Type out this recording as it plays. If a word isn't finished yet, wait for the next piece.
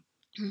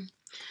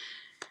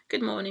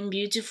Good morning,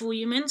 beautiful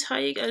humans. How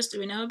you guys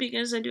doing? I hope you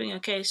guys are doing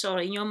okay.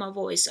 Sorry, you know my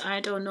voice. I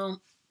don't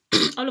know.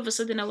 All of a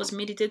sudden, I was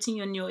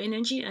meditating on your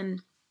energy,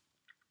 and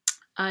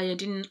I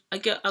didn't. I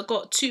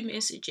got two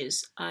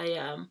messages.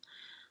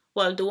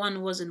 Well, the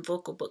one wasn't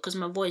vocal, but because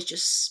my voice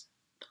just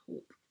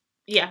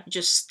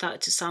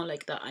started to sound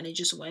like that, and it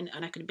just went,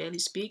 and I could barely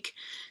speak.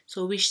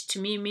 So, which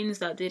to me means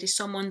that there is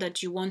someone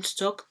that you want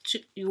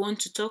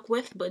to talk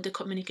with, but the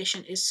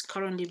communication is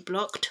currently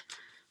blocked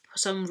for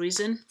some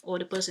reason, or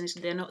the person is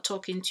they're not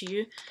talking to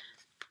you.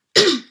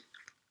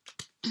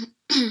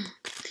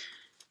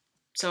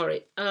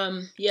 Sorry.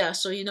 Yeah,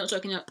 so you're not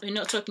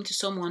talking to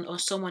someone, or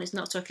someone is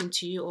not talking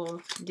to you, or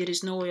there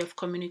is no way of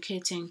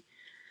communicating.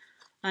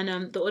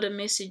 And the other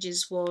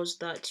messages was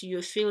that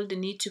you feel the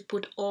need to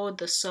put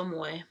order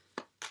somewhere.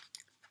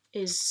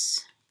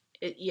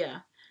 Yeah,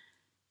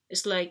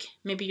 it's like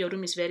maybe your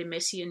room is very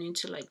messy and you need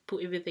to like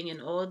put everything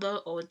in order,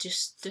 or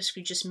just this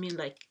could just mean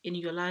like in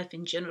your life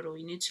in general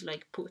you need to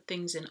like put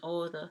things in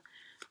order,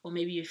 or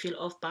maybe you feel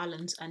off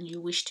balance and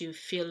you wish to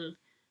feel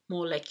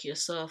more like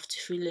yourself, to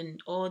feel in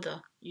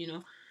order.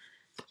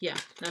 Yeah,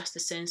 that's the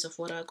sense of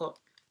what I got.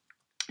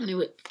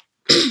 Anyway,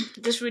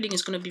 this reading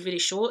is going to be very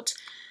short.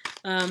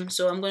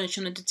 So I'm going to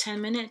try to do 10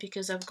 minutes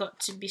because I've got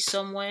to be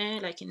somewhere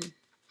like in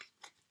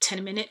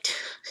 10 minutes.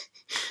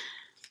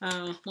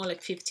 More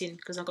like 15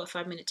 because I've got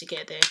 5 minutes to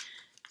get there.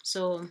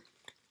 So,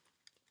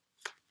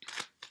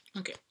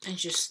 okay, and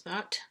just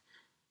that.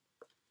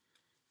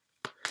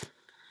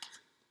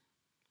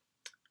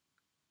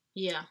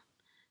 Yeah,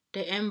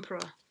 the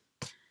Emperor.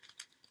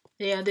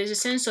 Yeah, there's a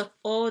sense of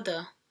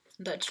order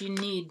that you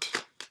need.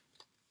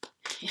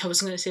 I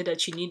was gonna say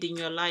that you need in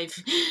your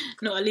life.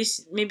 No, at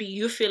least maybe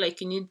you feel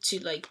like you need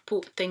to like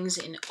put things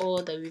in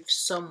order with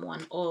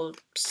someone or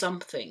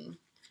something.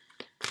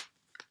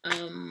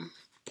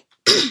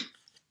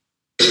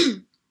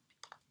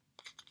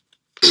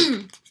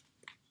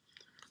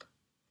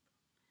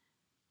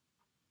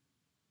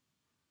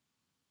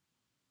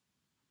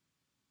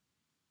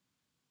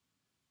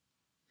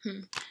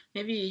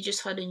 Maybe you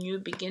just had a new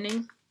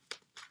beginning,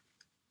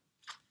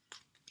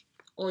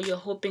 or you're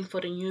hoping for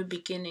a new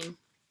beginning.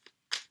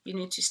 You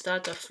need to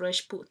start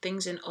afresh, put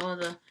things in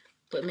order.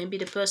 But maybe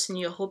the person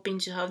you're hoping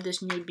to have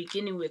this new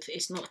beginning with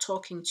is not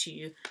talking to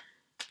you.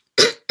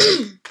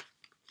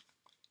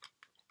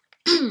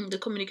 The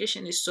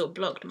communication is so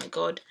blocked, my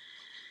God.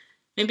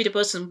 Maybe the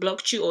person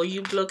blocked you, or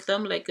you blocked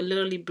them, like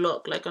literally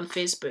blocked, like on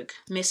Facebook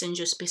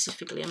Messenger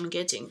specifically. I'm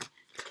getting.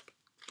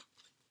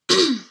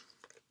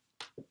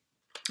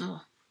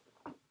 Oh,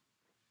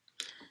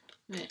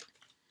 right.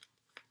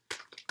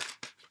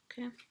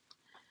 Okay.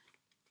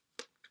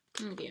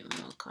 Let me get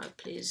one more card,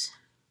 please.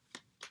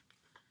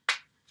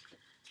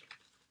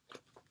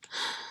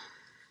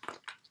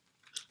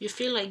 You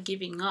feel like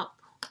giving up.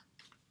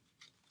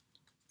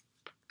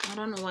 I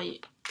don't know why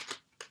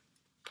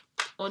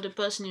or the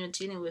person you're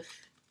dealing with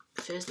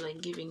feels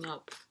like giving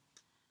up.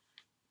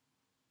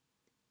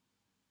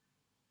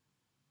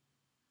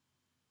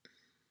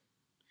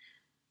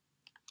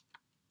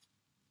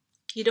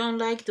 You don't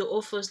like the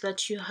offers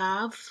that you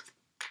have,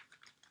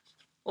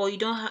 or you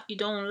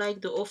don't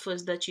like the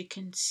offers that you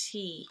can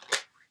see,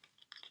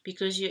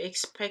 because you're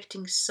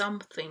expecting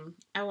something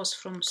else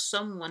from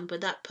someone,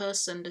 but that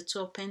person, the Two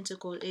of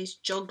Pentacles, is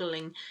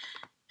juggling,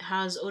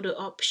 has other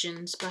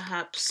options.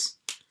 Perhaps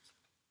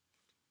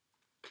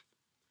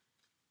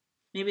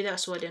maybe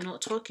that's why they're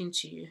not talking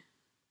to you.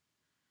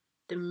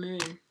 The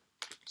Moon,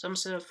 some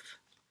sort of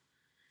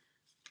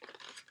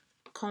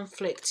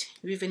conflict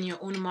within your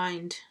own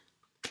mind.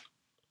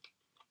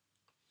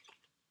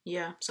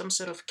 Yeah, some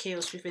sort of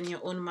chaos within your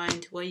own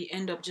mind where you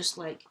end up just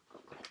like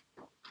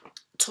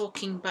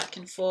talking back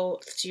and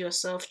forth to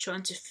yourself,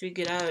 trying to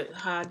figure out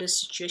how the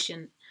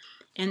situation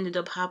ended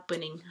up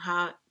happening,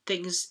 how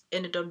things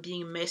ended up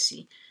being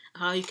messy,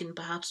 how you can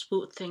perhaps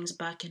put things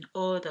back in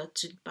order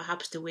to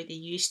perhaps the way they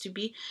used to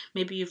be.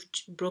 Maybe you've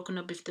broken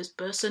up with this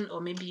person, or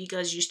maybe you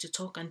guys used to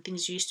talk and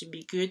things used to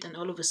be good, and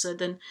all of a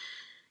sudden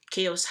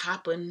chaos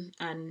happened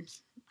and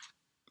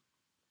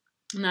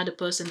now the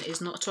person is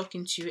not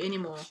talking to you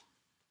anymore,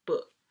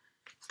 but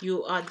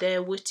you are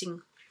there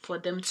waiting for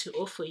them to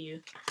offer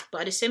you.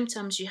 But at the same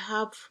time, you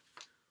have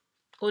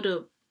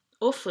other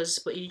offers,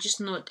 but you're just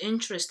not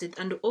interested.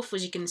 And the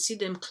offers, you can see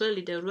them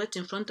clearly, they're right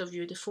in front of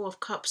you. The Four of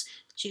Cups,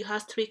 she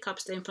has 3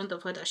 cups there in front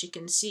of her that she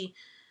can see,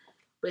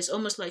 but it's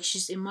almost like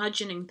she's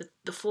imagining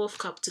the Fourth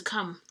cup to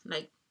come,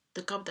 like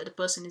the cup that the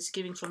person is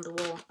giving from the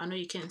wall. I know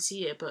you can't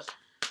see it, but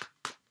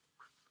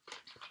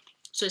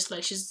so it's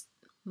like she's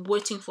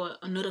waiting for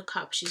another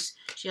cup.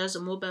 She has a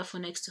mobile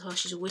phone next to her.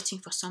 She's waiting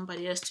for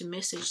somebody else to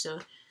message her.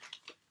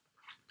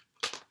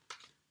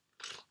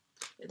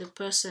 The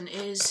person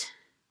is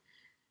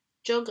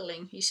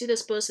juggling. You see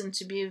this person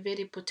to be a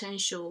very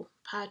potential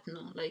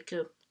partner, like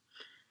a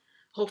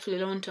hopefully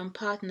long-term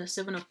partner,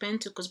 Seven of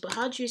Pentacles. But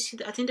how do you see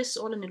that? I think this is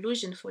all an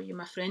illusion for you,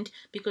 my friend,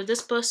 because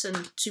this person,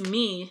 to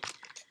me,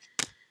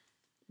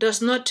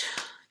 does not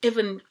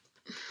even,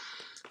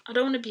 I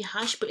don't want to be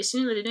harsh, but it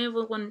seems like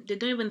they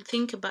don't even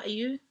think about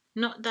you.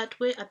 not that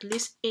way at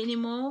least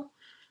anymore.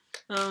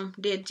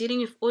 They're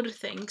dealing with other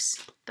things.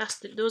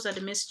 Those are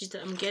the messages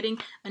that I'm getting.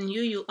 And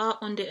you are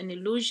under an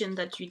illusion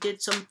that you did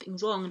something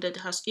wrong, that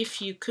has,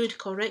 if you could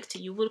correct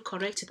it, you will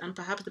correct it, and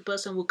perhaps the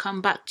person will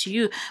come back to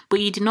you. But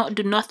you did not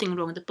do nothing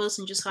wrong. The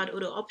person just had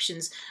other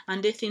options,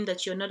 and they think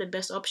that you're not the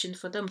best option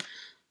for them.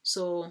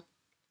 So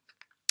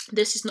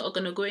this is not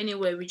going to go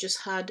anywhere. We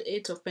just had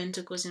Eight of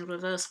Pentacles in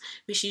reverse,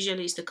 which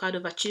usually is the card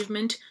of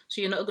achievement. So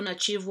you're not going to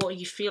achieve what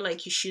you feel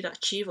like you should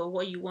achieve or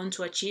what you want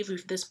to achieve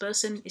with this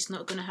person. It's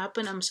not going to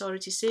happen, I'm sorry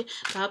to say.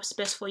 Perhaps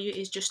best for you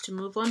is just to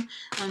move on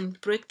and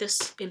break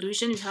this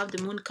illusion. You have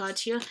the Moon card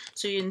here,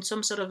 so you're in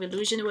some sort of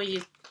illusion where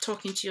you're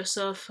talking to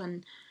yourself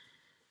and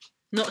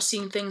not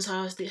seeing things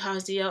as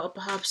they are, or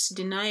perhaps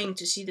denying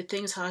to see the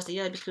things as they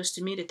are, because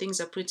to me the things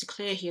are pretty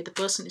clear here. The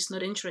person is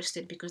not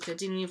interested because they're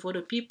dealing with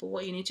other people.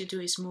 What you need to do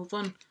is move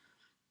on.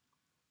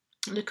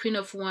 The Queen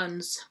of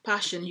Wands,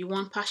 passion. You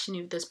want passion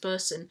with this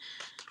person.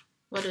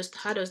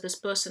 How does this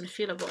person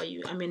feel about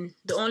you? I mean,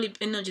 the only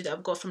energy that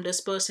I've got from this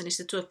person is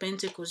the Two of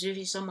Pentacles.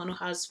 Usually someone who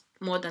has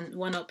more than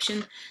one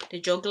option. They're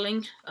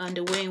juggling and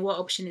they're weighing what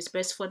option is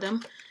best for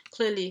them.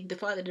 Clearly, the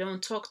fact that they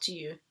don't talk to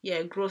you,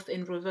 yeah, growth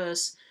in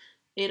reverse.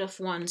 Eight of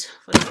Wands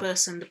for the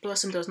person. The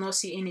person does not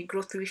see any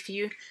growth with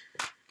you.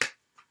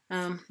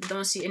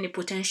 Don't see any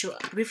potential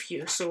with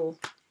you. So,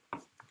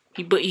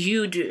 but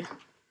you do.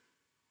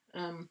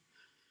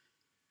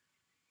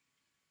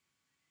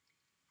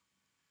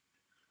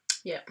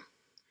 Yeah.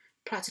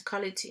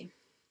 Practicality.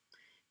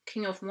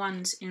 King of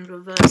Wands in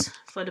reverse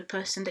for the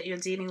person that you're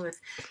dealing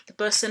with. The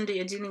person that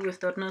you're dealing with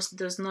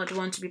does not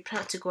want to be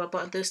practical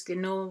about this. They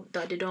know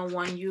that they don't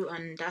want you,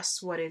 and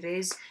that's what it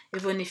is.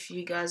 Even if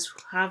you guys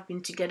have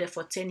been together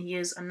for 10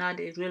 years and now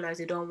they realize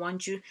they don't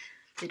want you,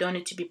 they don't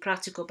need to be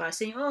practical by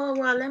saying, oh,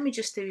 well, let me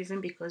just stay with him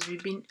because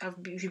we've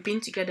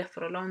been together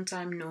for a long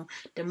time. No,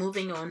 they're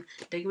moving on.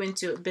 They're going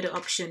to a better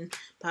option,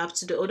 perhaps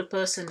to the other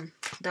person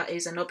that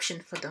is an option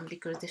for them,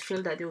 because they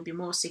feel that they will be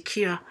more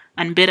secure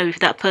and better with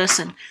that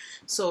person.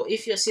 So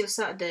if you're still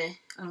sat there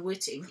and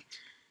waiting,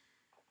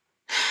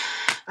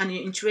 and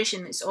your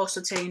intuition is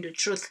also telling the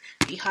truth,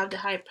 you have the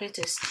High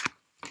Priestess.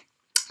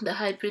 The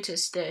High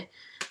Priestess there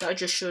that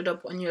just showed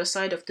up on your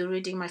side of the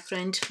reading, my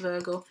friend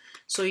Virgo.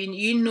 So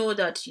you know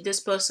that this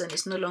person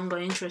is no longer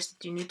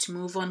interested. You need to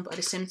move on, but at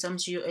the same time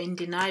you're in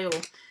denial.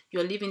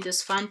 You're living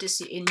this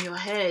fantasy in your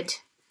head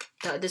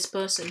that this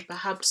person,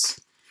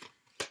 perhaps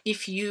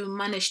if you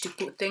manage to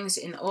put things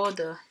in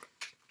order,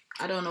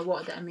 I don't know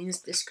what that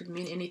means. This could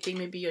mean anything.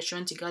 Maybe you're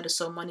trying to gather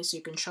some money so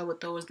you can travel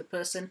towards the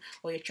person,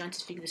 or you're trying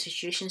to fix the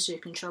situation so you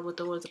can travel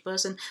towards the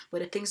person.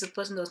 But the things, the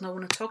person does not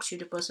want to talk to you.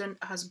 The person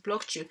has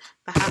blocked you.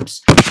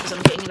 Perhaps because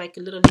I'm getting like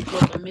a little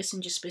block on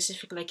Messenger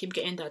specifically. I keep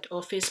getting that,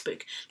 or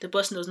Facebook. The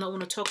person does not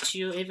want to talk to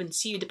you, or even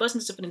see you. The person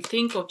doesn't even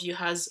think of you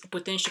as a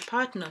potential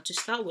partner to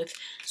start with.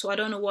 So I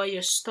don't know why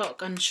you're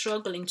stuck and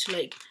struggling to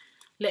like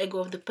let go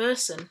of the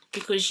person,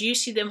 because you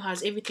see them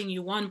as everything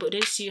you want, but they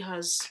see you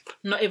as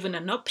not even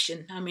an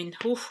option. I mean,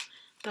 oof,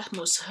 that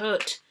must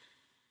hurt,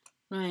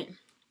 right?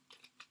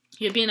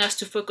 You're being asked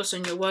to focus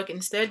on your work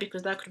instead,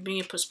 because that could bring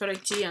you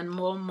prosperity and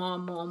more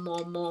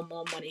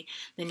money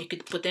than you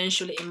could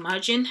potentially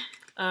imagine.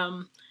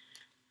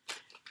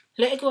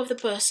 Let go of the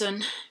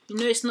person. You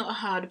know it's not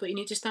hard, but you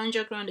need to stand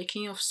your ground. The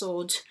King of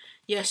Swords.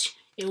 Yes,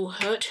 it will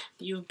hurt.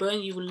 You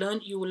burn. You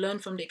will learn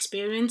from the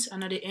experience,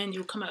 and at the end,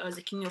 you will come out as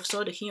the King of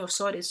Swords. The King of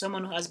Swords is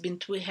someone who has been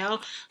through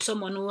hell.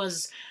 Someone who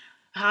has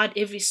had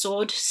every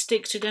sword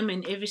stick to them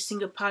in every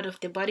single part of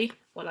their body.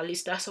 Well, at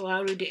least that's how I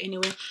read it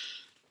anyway.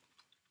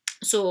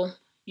 So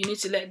you need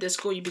to let this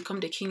go. You become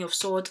the King of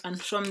Swords, and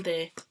from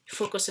there,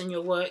 focus on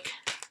your work,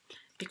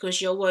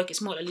 because your work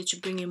is more likely to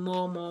bring in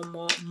more.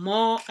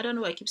 I don't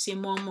know why I keep saying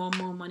more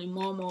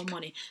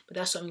money, but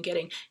that's what I'm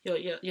getting.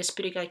 Your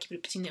spirit guide keep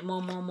repeating it,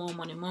 more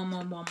money.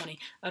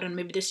 I don't know,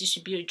 maybe this used to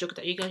be a joke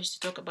that you guys used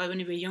to talk about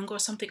when you were younger or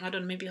something. I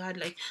don't know, maybe you had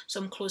like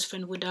some close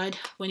friend who died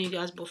when you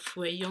guys both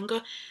were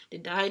younger. They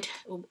died.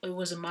 It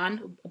was a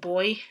man, a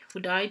boy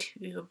who died.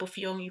 You were both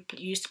young. You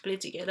used to play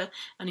together,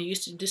 and you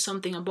used to do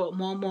something about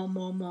more.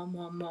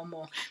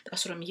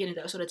 That's what I'm hearing.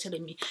 That's what they're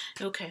telling me.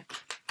 Okay.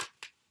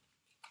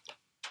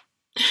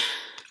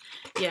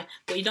 Yeah,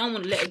 but you don't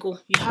want to let it go.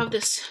 You have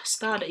this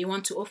star that you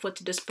want to offer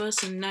to this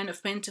person, Nine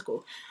of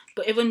Pentacles.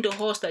 But even the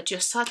horse that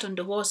you're sat on,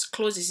 the horse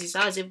closes his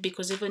eyes,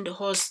 because even the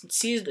horse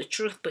sees the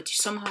truth, but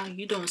somehow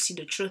you don't see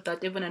the truth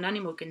that even an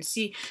animal can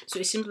see. So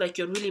it seems like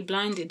you're really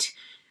blinded.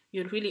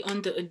 You're really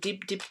under a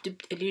deep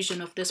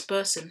illusion of this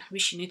person,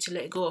 which you need to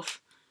let go of.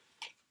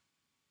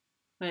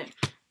 Right?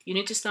 You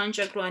need to stand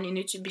your ground. You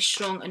need to be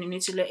strong, and you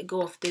need to let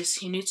go of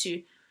this. You need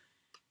to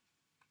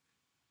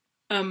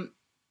oh,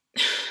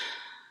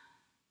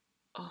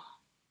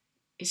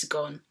 it's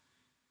gone.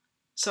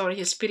 Sorry,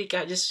 his spirit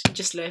guide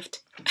just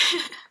left.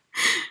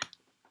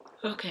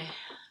 Okay.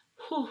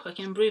 Whew, I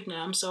can breathe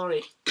now. I'm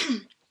sorry.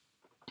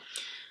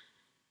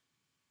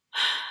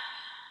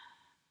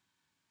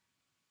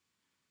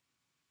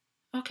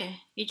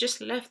 Okay, he just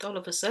left all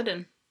of a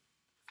sudden.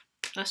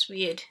 That's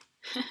weird.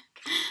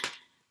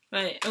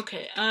 Right,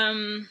 okay.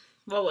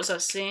 what was I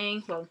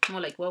saying? Well,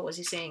 more like what was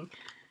he saying?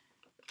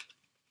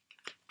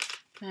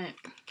 Right,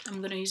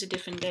 I'm gonna use a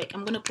different deck.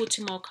 I'm gonna put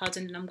 2 more cards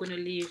and then I'm gonna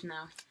leave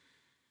now.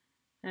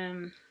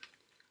 I'm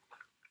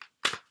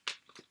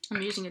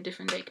using a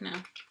different deck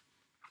now.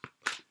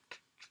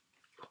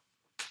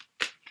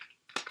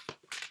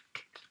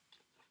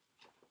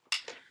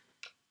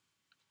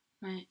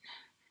 Right,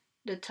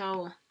 the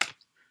Tower.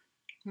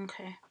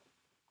 Okay.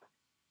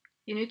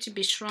 You need to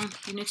be strong.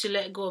 You need to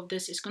let go of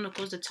this. It's gonna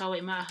cause the Tower.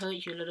 It might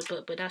hurt you a little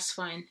bit, but that's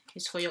fine.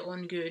 It's for your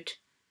own good.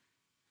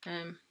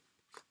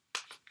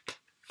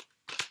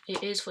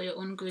 It is for your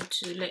own good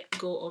to let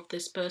go of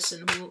this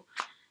person who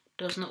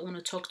does not want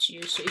to talk to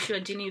you. So if you are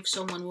dealing with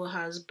someone who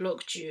has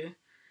blocked you,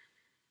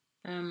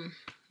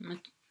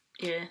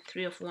 yeah,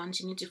 3 of Wands,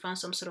 you need to find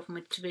some sort of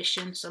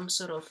motivation, some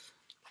sort of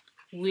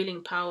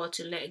willing power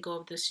to let go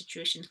of the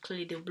situation.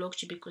 Clearly they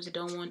blocked you because they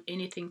don't want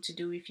anything to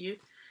do with you.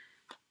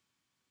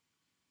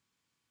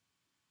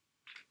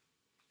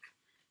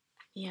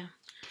 Yeah.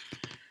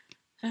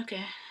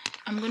 Okay,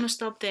 I'm gonna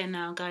stop there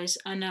now, guys,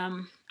 and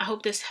I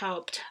hope this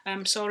helped.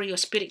 I'm sorry your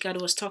spirit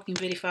guide was talking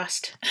very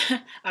fast.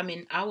 I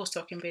mean, I was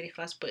talking very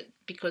fast, but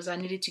because I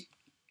needed to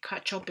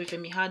catch up with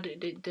him, he had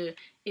the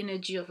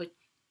energy of a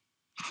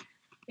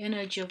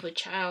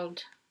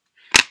child.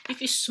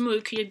 If you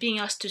smoke, you're being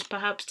asked to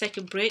perhaps take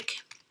a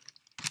break,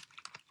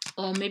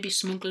 or maybe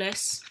smoke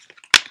less.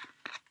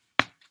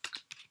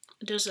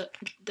 This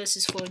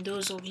is for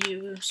those of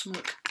you who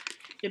smoke.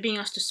 You're being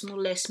asked to smoke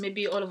less.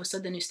 Maybe all of a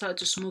sudden you start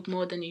to smoke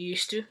more than you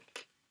used to.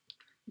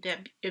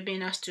 You're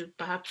being asked to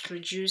perhaps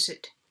reduce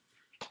it.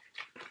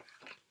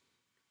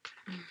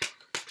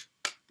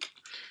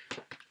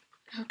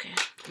 Okay,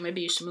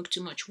 maybe you smoke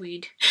too much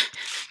weed.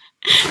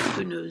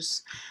 Who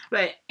knows?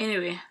 Right,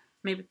 anyway,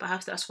 maybe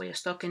perhaps that's why you're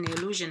stuck in the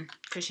illusion,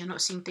 because you're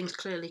not seeing things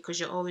clearly, because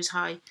you're always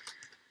high.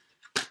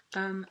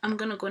 I'm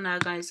gonna go now,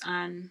 guys,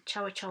 and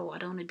ciao ciao. I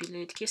don't want to be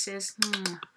late. Kisses.